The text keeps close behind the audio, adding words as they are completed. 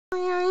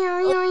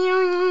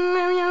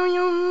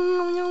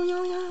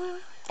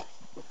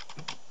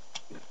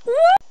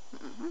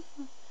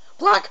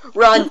Black,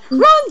 run!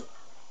 Run!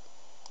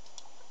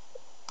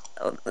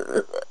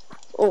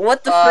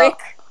 What the frick?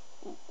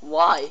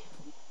 Why?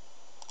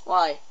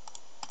 Why?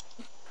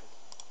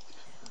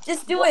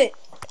 Just do it.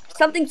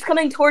 Something's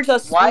coming towards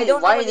us. Why? We don't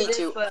know Why what do you it need is,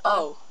 to? but,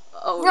 Oh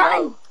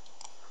run! no!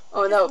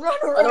 Oh Just no! run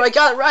Oh no! already. I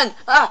gotta run!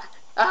 Ah!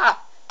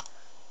 Ah!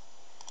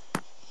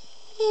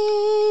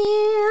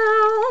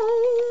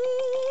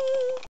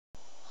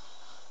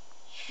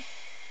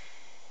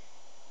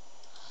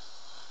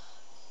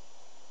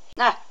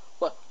 Nah.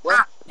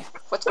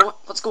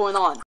 What's going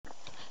on?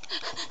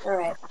 All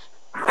right,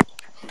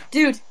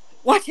 dude,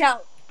 watch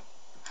out.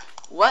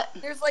 What?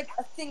 There's like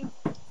a thing.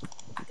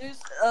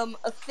 There's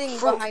a thing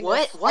For behind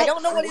what? us. What? I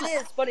don't know For what what?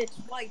 it is, but it's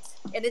white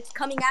and it's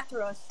coming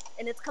after us.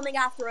 And it's coming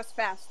after us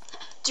fast.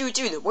 Dude,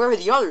 where are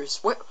the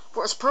others?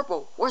 Where's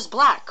purple? Where's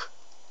black?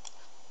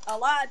 A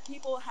lot of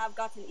people have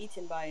gotten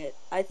eaten by it.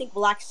 I think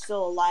black's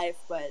still alive,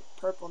 but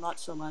purple not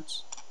so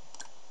much.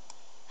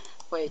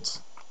 Wait.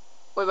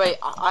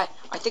 I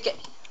think it.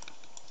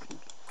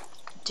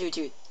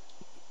 Dude.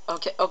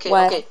 Okay.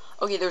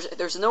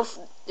 There's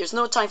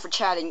no time for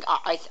chatting.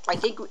 I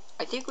think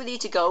we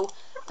need to go.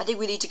 I think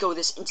we need to go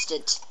this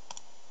instant.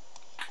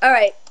 All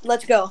right,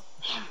 let's go.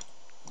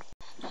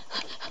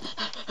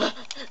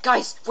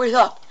 Guys, wait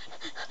up.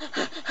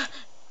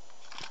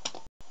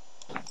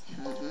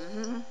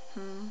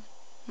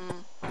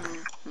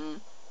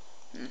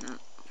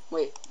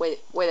 Wait,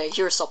 I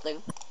hear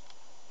something.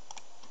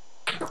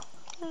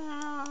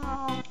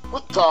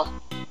 What the?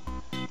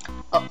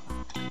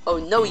 Oh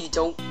no, you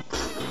don't.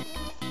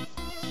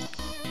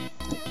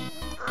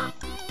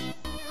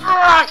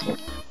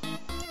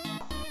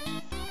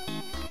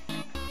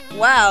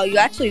 Wow, you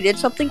actually did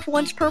something for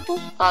once, Purple?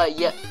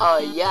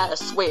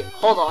 Yes. Wait,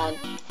 hold on.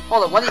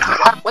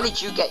 When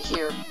did you get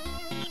here?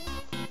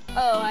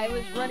 Oh, I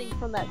was running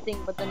from that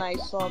thing, but then I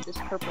saw this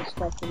purple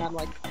stuff, and I'm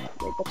like,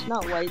 wait, that's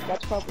not white,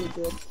 that's probably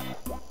good.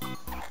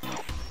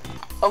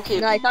 Okay.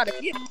 And I thought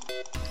if you...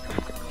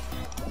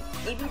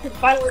 Maybe you can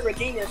finally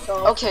redeem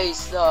yourself. Okay,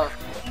 so...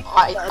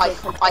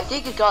 I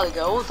think you gotta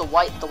go. The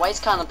white's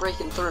kinda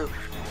breaking through.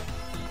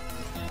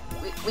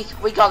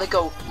 We gotta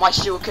go. My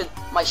shield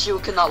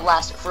cannot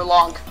last for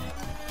long.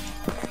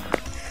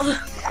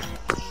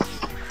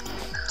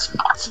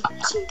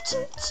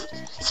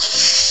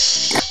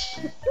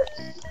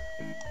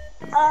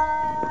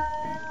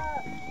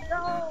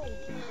 No!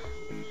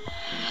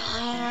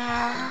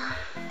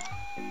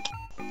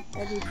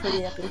 That'd be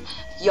pretty epic.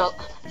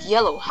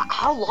 Yellow,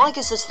 how long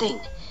is this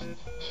thing?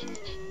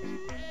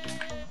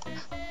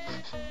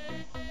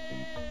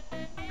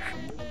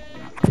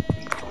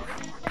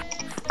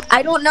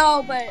 I don't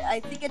know, but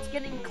I think it's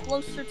getting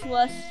closer to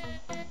us.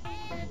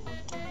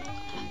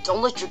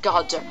 Don't let your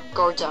guard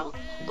down.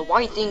 The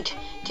white thing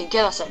can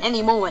get us at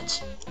any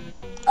moment.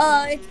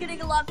 It's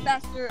getting a lot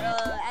faster.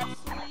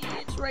 Actually,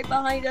 it's right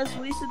behind us.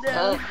 Listen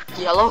down.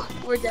 Yellow?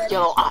 We're dead.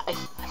 Yellow, I'm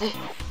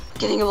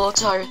getting a little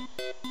tired.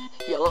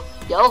 Yellow.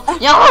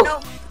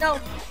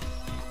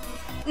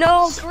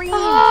 No, green!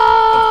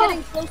 It's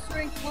getting closer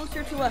and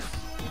closer to us.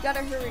 We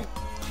gotta hurry.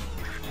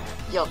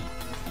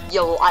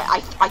 Yellow,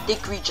 I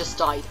think Green just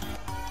died.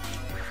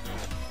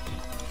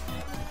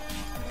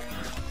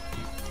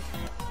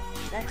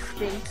 That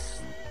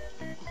stinks.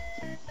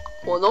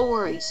 Well, no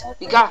worries.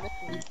 We gotta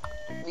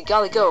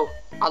go.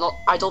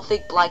 I don't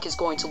think Black is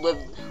going to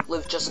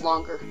live just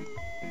longer.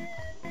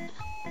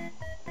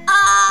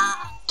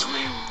 Ah!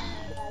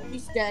 Yeah,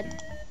 he's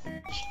dead.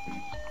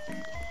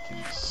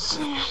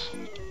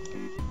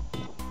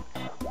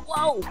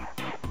 Whoa!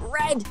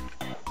 Red!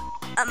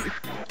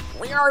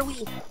 Where are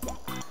we?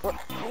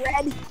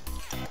 Red?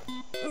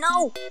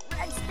 No!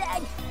 Red's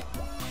dead!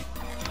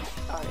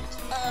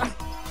 Alright.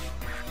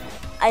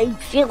 I'm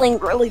feeling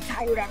really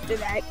tired after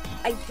that.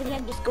 I think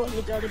I'm just going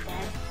to go to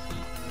bed.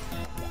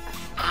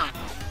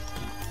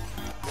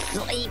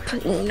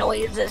 Sleep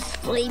noises,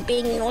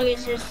 sleeping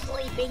noises,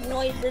 sleeping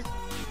noises.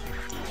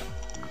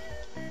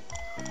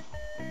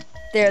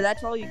 There,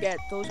 that's all you get.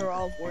 Those are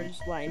all orange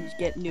lines.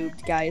 Get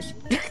noobed, guys.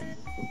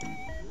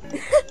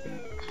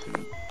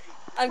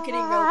 I'm kidding,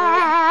 no.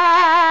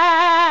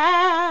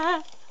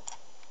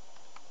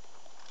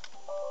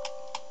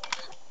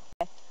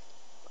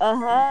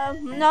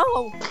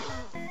 No.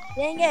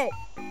 Dang it.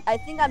 I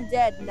think I'm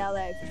dead now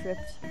that I've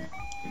tripped.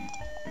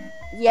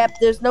 Yep,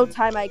 there's no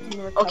time I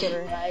can recover.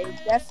 Okay. I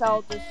guess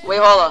I'll just... Wait,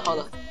 hold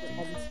on.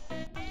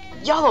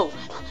 Yellow!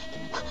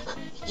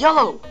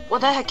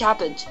 What the heck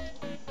happened?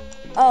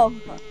 Oh,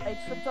 I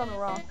tripped on a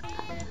rock.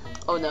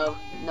 Oh no.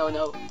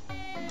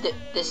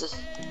 This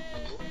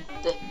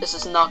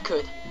is not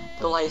good.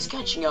 The light is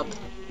catching up.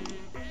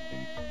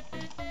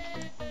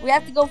 We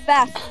have to go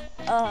fast.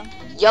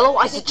 Yellow,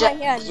 I take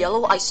my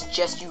hand.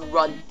 suggest you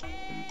run.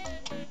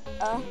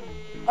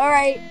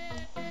 Alright.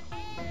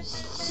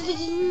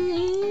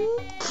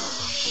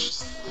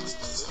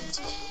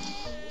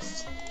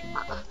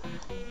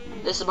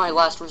 This is my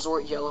last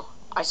resort, Yellow.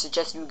 I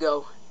suggest you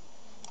go.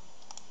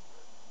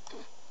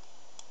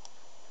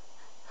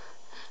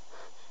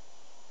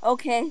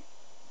 Okay.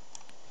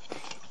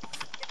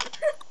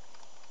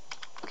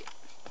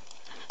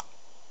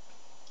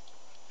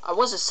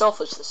 wasn't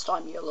selfish this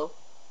time, Yellow.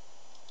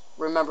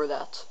 Remember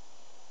that.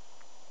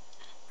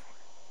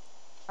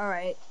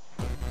 Alright.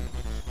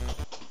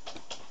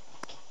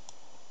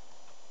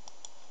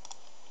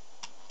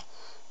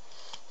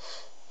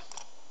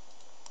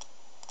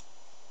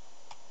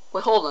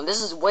 Wait, hold on.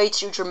 This is way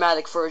too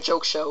dramatic for a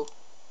joke show.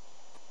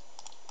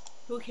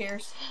 Who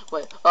cares?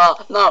 Wait,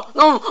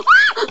 no.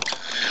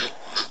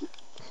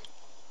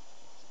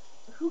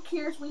 Who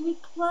cares? We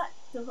need plot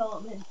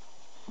development.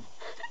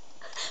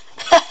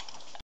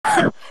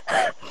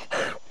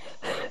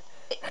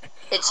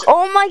 It's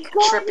oh my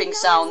god! tripping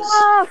sounds.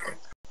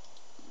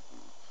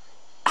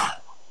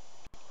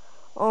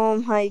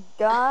 Oh my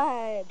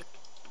god.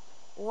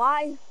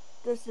 Why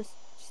does this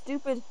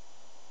stupid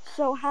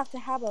show have to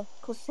have a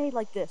cliche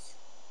like this?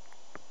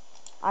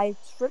 I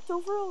tripped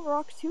over a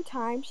rock 2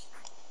 times,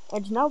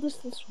 and now there's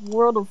this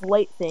world of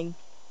light thing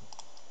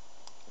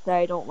that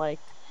I don't like.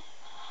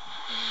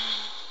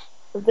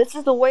 If this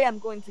is the way I'm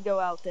going to go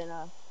out, then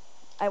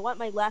I want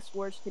my last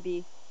words to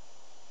be,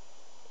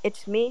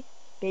 it's me,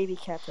 Baby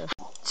Kata.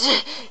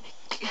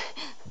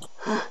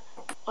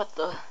 What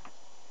the?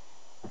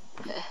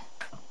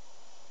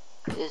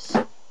 Is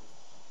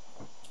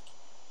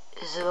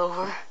it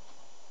over?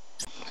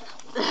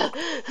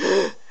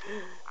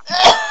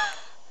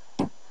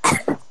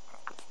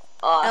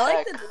 I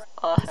like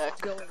heck.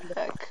 the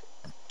Heck.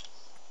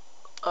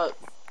 I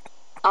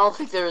don't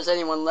think there is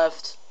anyone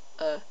left.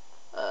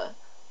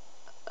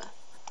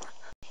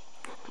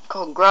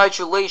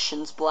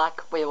 Congratulations,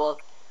 Black. Wait, well,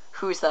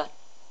 who's that?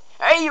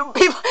 Hey, you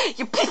people!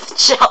 You beat the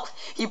challenge!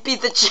 You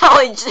beat the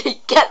challenge! You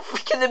get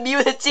freaking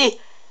immunity!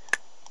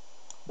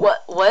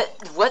 What,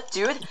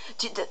 dude?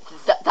 Dude,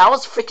 that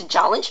was a freaking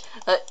challenge?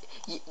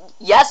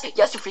 Yes, you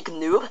freaking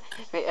noob.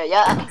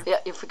 Yeah,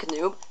 you freaking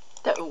noob.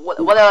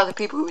 What are the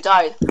people who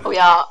died? Oh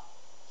yeah,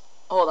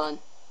 hold on.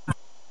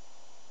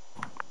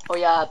 Oh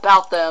yeah,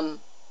 about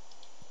them.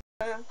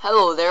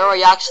 Hello there,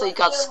 I actually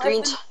got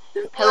screen time.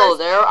 Hello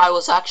there, I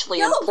was actually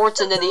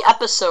important in the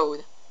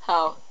episode.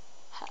 How?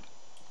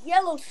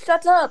 Yellow,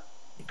 shut up!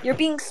 You're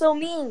being so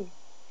mean.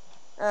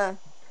 Wait,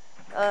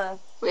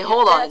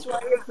 hold on. That's why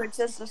your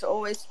princess is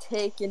always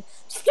taken.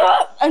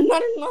 Stop! I'm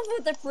not in love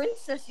with the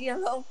princess,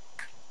 Yellow.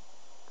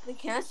 The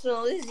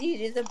castle is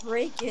easy to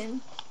break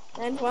in.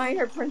 And why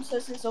her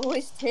princess is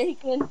always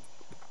taken.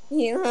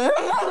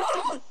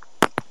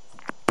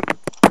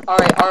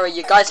 Alright,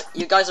 you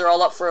guys are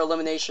all up for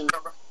elimination.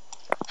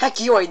 Heck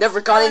you, I never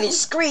got any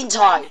screen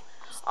time!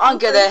 I'm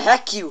gonna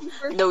heck you!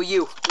 No,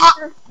 you.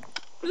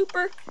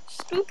 Spooper,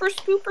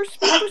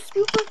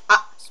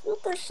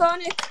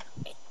 Sonic.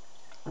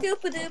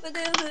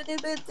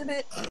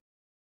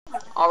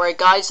 Alright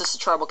guys, this is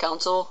Tribal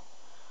Council.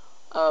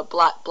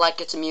 Black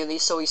gets immunity,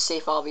 so he's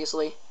safe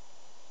obviously.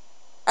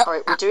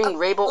 Alright, we're doing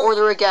Rainbow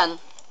Order again.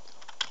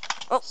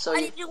 So why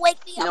did you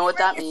wake me up? You know what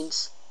that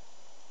means.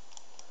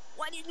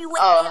 Why did you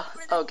wake me up?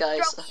 Oh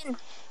guys.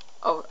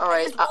 Oh,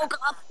 alright. I just woke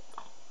up.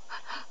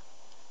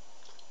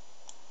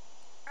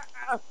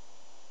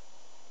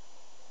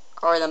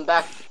 Alright, I'm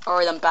back.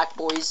 Alright, I'm back,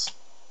 boys.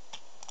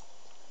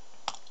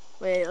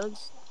 Wait,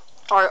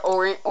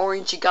 Alright,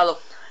 Orange, you gotta.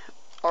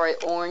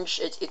 Alright, Orange,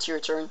 it's your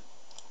turn.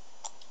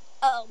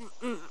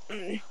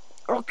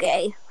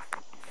 Okay.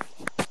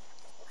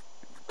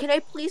 Can I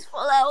please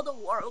fall out of the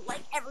world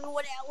like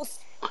everyone else?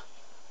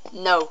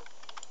 No.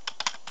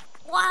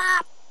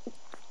 What?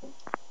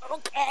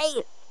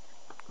 Okay.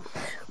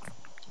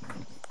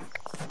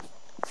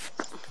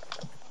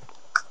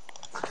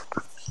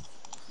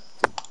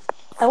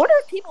 I wonder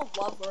if people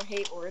love or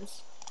hate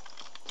Orange.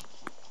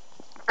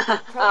 I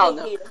don't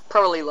know.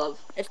 Probably love.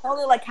 It's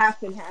probably like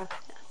half and half.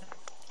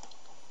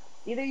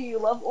 Either you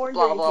love Orange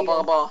blah, or you blah, hate blah,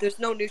 him. blah. There's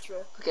no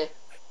neutral. Okay.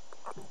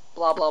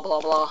 Blah, blah,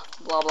 blah, blah.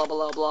 Blah, blah,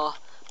 blah, blah.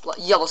 Blah.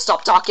 Yellow,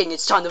 stop talking.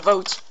 It's time to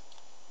vote.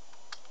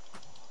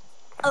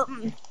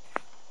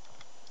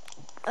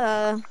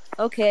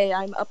 Okay,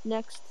 I'm up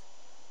next.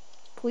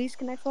 Please,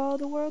 can I follow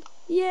the world?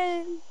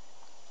 Yay!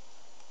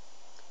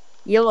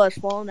 Yellow has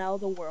fallen out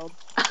of the world.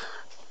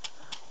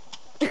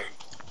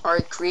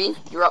 Alright, Green,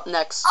 you're up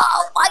next.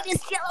 Oh, why does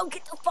Yellow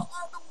get to fall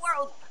out of the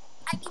world?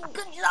 I mean,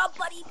 good job,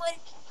 buddy, but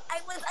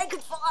I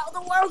could fall out of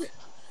the world.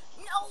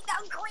 No,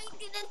 now Green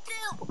didn't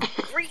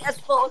do. Green has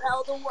fallen out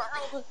of the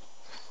world.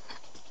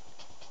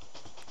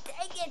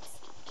 Dang it!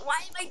 Why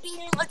am I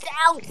being left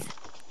out?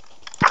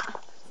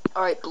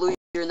 Alright, Blue,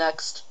 you're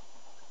next.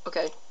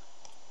 Okay.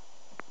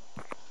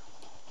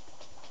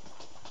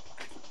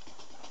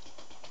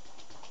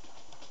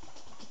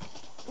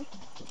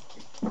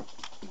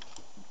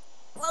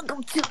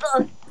 Welcome to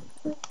the.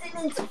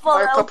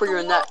 Alright, Purple,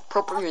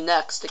 you're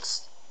next.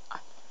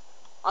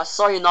 I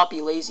saw you not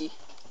be lazy.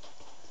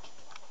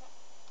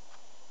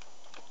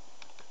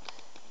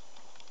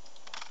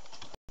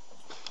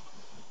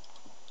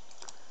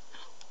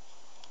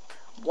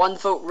 One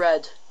vote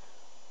red.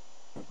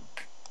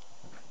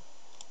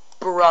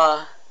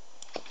 Bruh.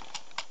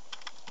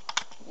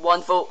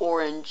 One vote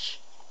orange.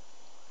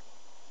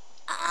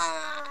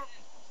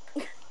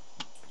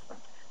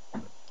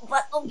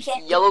 But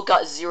okay. Yellow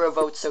got 0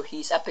 votes, so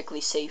he's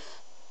epically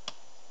safe.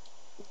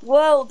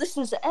 Whoa, this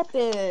is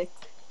epic.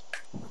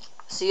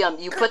 See,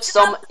 you Good put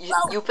job,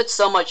 you put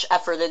so much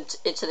effort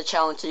into the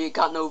challenge and you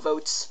got no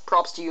votes.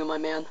 Props to you, my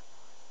man.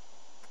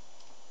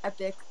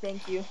 Epic,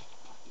 thank you.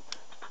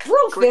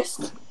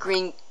 Fist.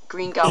 Green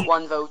got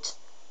 1 vote.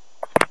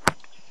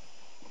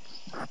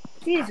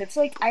 Jeez, it's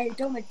like I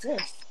don't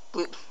exist.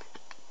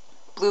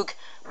 Blue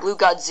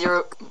got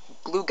 0.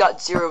 Blue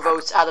got 0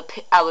 votes out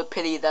of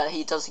pity that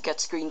he doesn't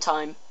get screen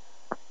time.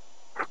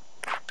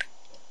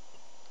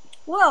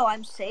 Whoa,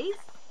 I'm safe?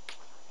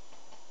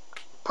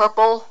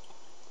 Purple,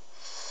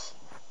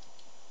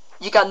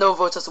 you got no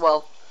votes as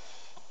well.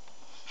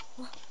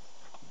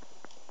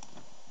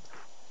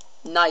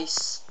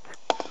 Nice.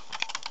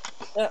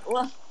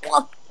 What?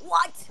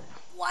 What?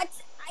 I'm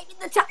in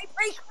the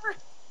tiebreaker.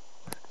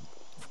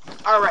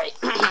 All right.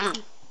 I'm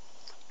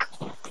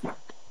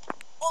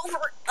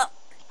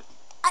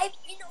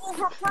in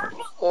over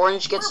purple.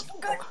 Orange gets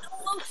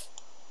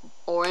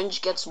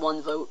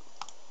 1 vote.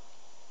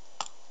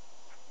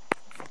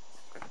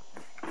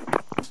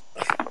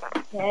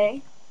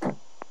 Okay.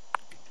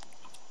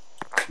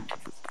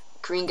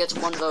 Green gets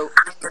 1 vote.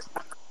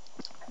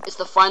 It's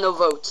the final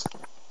vote.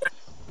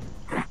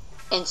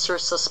 Insert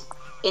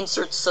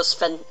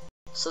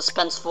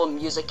suspenseful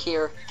music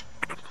here.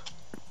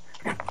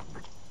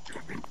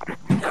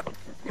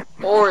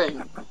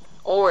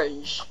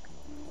 Orange.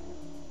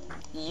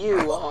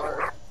 You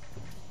are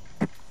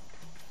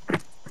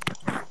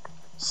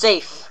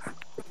safe.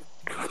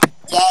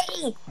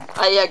 Yay!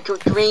 Yeah,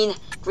 Green,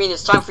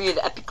 it's time for you to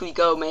epically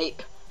go,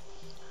 mate.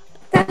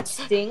 That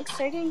stinks.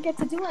 I didn't get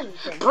to do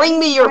anything. Bring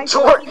me your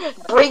torch.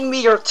 Bring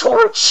me your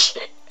torch.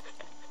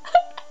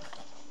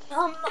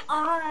 Come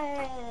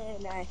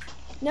on.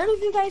 None of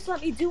you guys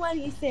let me do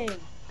anything.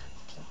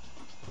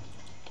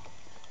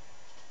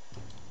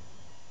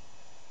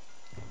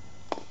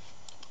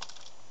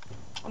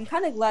 I'm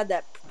kind of glad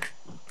that.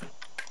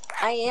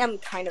 I am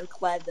kind of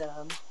glad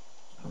that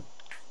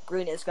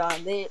Green is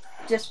gone. They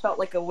just felt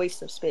like a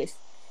waste of space.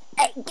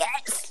 I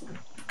guess.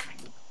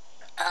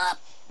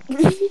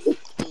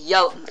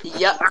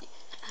 Yeah.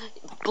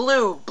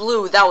 Blue,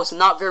 that was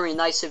not very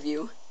nice of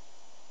you.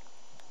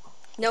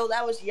 No,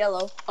 that was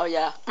yellow. Oh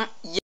yeah.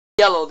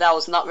 Yellow, that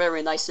was not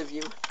very nice of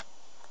you.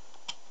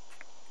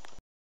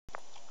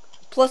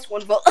 Plus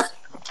 1 vote.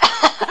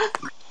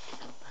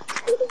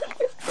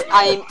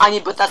 I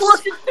mean, but that's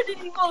plus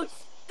infinity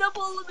votes.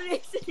 Double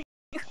elimination.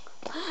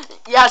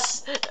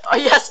 Yes,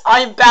 yes,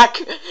 I'm back.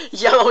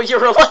 Yellow,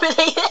 you're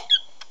eliminated.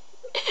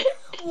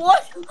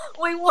 What?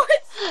 Wait, what?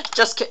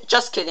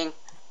 Just kidding.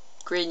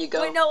 Green, you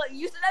go. Wait, no,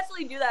 you should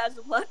actually do that as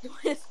a plot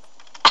twist.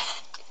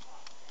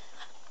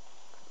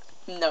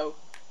 No.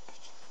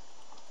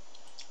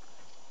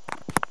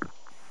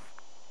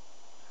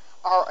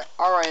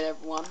 Alright,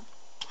 everyone.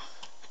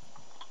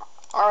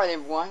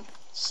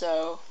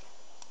 So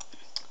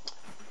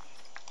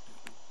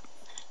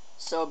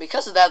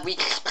because of that, we.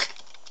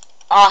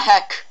 Ah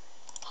heck.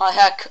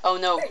 Oh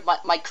no,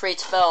 my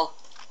crates fell.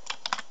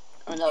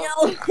 Oh no.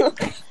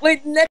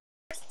 Wait, next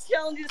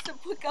challenge is to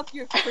pick up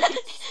your crates.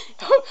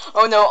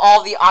 Oh no,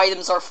 all the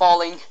items are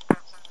falling.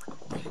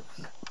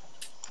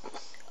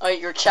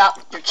 Your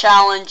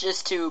challenge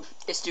is to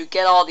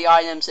get all the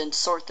items and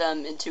sort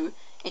them into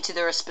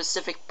their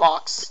specific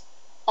box.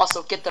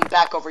 Also, get them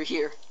back over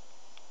here.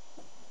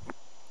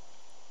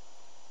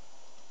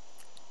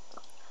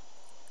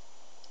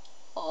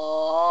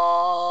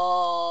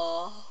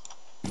 Oh.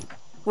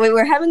 Wait,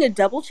 we're having a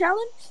double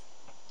challenge?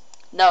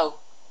 No.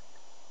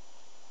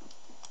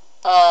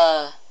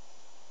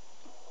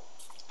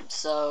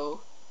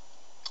 So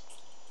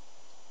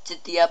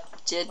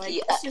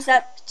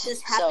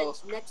This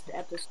happens next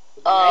episode.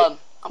 Right?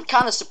 I'm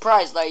kind of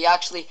surprised that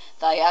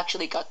I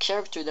actually got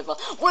character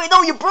development. Wait,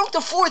 no, you broke the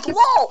 4th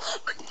wall.